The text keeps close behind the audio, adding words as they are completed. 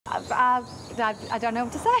I don't know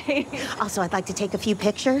what to say. Also, I'd like to take a few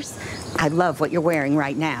pictures. I love what you're wearing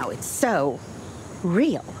right now. It's so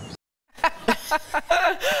real.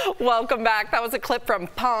 Welcome back. That was a clip from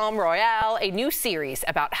Palm Royale, a new series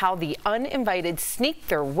about how the uninvited sneak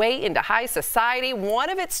their way into high society. One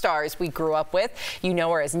of its stars we grew up with. You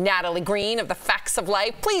know her as Natalie Green of The Facts of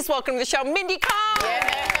Life. Please welcome to the show, Mindy Cohn.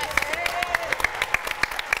 Yeah.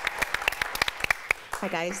 Hi,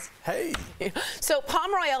 guys. Hey. So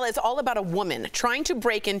Palm Royale is all about a woman trying to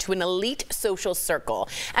break into an elite social circle.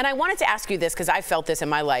 And I wanted to ask you this because I felt this in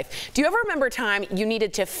my life. Do you ever remember a time you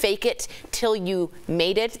needed to fake it till you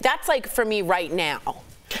made it? That's like for me right now.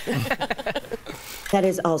 That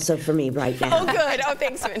is also for me right now. Oh, good. Oh,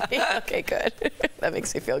 thanks, Mindy. Okay, good. That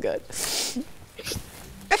makes me feel good.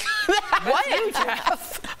 What?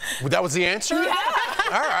 That was the answer? Yeah.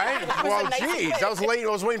 All right. Well, geez, I was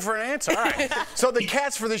waiting for an answer. All right. So the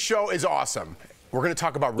cast for this show is awesome. We're going to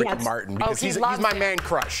talk about Rick Martin because he's my man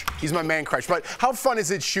crush. He's my man crush. But how fun is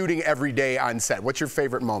it shooting every day on set? What's your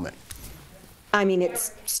favorite moment? I mean,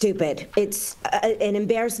 it's stupid. It's an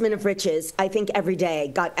embarrassment of riches. I think every day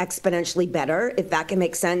got exponentially better, if that can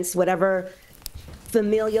make sense. Whatever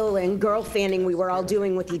familial and girl fanning we were all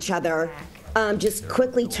doing with each other just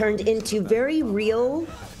quickly turned into very real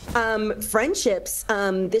friendships.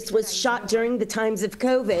 This was shot during the times of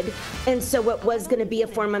COVID, and so what was going to be a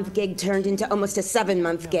 4-month gig turned into almost a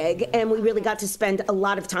 7-month gig, and we really got to spend a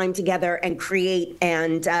lot of time together and create,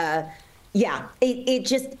 and yeah,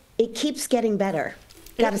 it keeps getting better.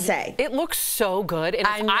 Gotta say. It looks so good, and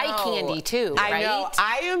it's eye candy too, right? I know.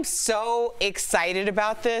 I am so excited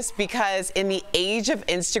about this because in the age of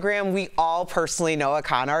Instagram, we all personally know a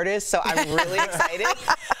con artist, so I'm really excited.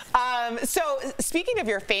 So speaking of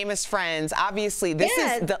your famous friends, obviously this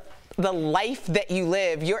is the life that you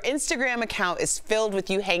live. Your Instagram account is filled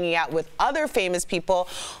with you hanging out with other famous people.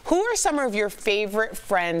 Who are some of your favorite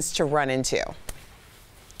friends to run into?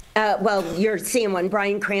 Well, you're seeing one,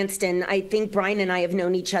 Bryan Cranston. I think Bryan and I have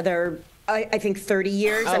known each other, I think 30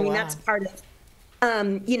 years. Oh, I mean, wow. that's part of,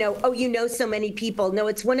 you know so many people. No,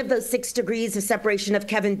 it's one of those 6 degrees of separation of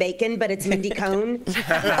Kevin Bacon, but it's Mindy Cohn.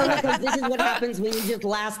 Because this is what happens when you just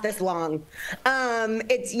last this long.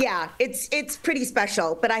 It's pretty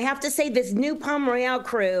special. But I have to say, this new Palm Royale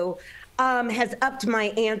crew has upped my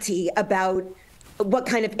ante about what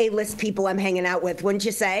kind of A-list people I'm hanging out with, wouldn't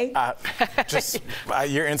you say?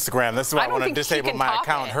 Your Instagram. That's why I want to disable my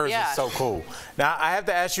account. Hers is so cool. Now, I have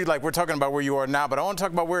to ask you, like, we're talking about where you are now, but I want to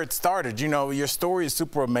talk about where it started. You know, your story is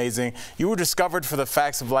super amazing. You were discovered for The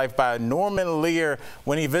Facts of Life by Norman Lear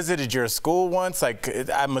when he visited your school once. Like,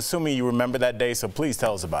 I'm assuming you remember that day, so please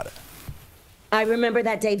tell us about it. I remember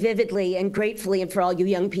that day vividly and gratefully, and for all you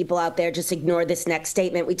young people out there, just ignore this next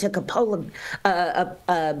statement. We took a poll of,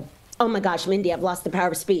 oh my gosh, Mindy, I've lost the power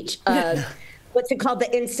of speech. What's it called?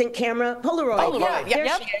 The instant camera? Polaroid. Polaroid. There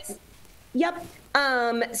she is. Yep.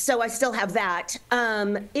 So I still have that.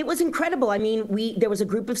 It was incredible. I mean, there was a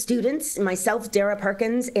group of students, myself, Dara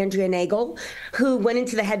Perkins, Andrea Nagel, who went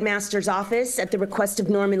into the headmaster's office at the request of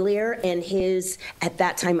Norman Lear and his, at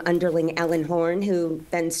that time, underling Ellen Horn, who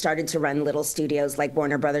then started to run little studios like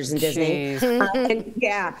Warner Brothers and Disney.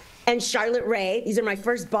 And Charlotte Ray. These are my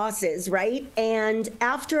first bosses, right? And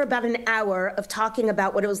after about an hour of talking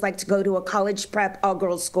about what it was like to go to a college prep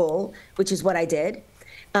all-girls school, which is what I did,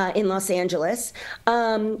 in Los Angeles,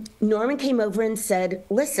 Norman came over and said,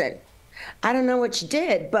 listen, I don't know what you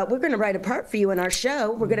did, but we're going to write a part for you in our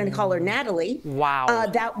show. We're going to call her Natalie. Wow.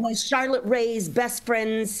 That was Charlotte Ray's best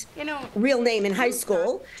friend's real name in high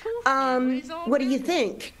school. What do you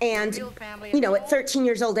think? And, you know, at 13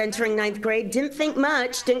 years old, entering 9th grade, didn't think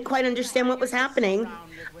much, didn't quite understand what was happening.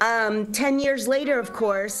 10 years later, of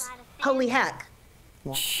course, holy heck.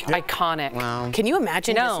 Iconic. Wow. Can you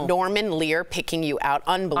imagine just Norman Lear picking you out?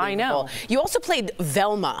 Unbelievable. I know. You also played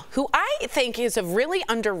Velma, who I think is a really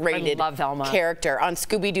underrated character on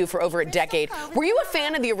Scooby-Doo for over a decade. Were you a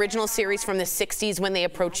fan of the original series from the 60s when they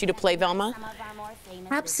approached you to play Velma?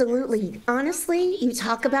 Absolutely. Honestly, you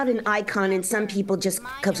talk about an icon, and some people just,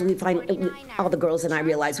 because we find, all the girls and I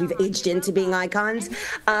realize we've aged into being icons.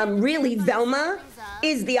 Really, Velma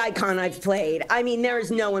is the icon I've played. I mean, there is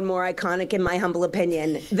no one more iconic, in my humble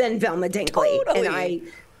opinion, than Velma Dinkley. Totally. And I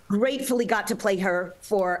gratefully got to play her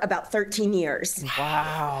for about 13 years.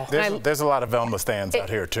 Wow. There's a lot of Velma stands out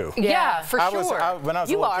here, too. Yeah, for sure. When I was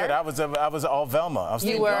a little kid, I was all Velma.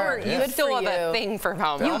 You still have a thing for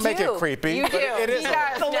Velma. Don't make it creepy. You do. It is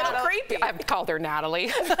a little creepy. I've called her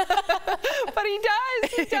Natalie. But he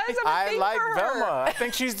does. He does. I like Velma. I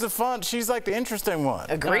think she's the fun. She's like the interesting one.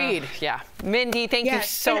 Agreed. Yeah. Mindy, thank you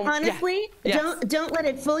so much. Honestly, don't let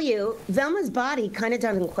it fool you. Velma's body kind of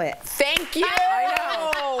doesn't quit. Thank you. I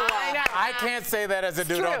know. I can't say that as a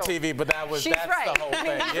dude on TV, but that's the whole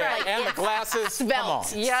thing. Yeah. And the glasses.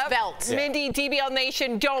 Svelte. Yep. Svelte. Yeah. Mindy, DBL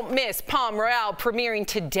Nation, don't miss Palm Royale premiering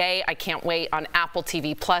today. I can't wait on Apple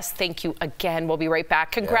TV+. Thank you again. We'll be right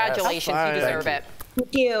back. Congratulations. You deserve it.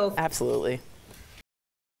 Thank you. Absolutely.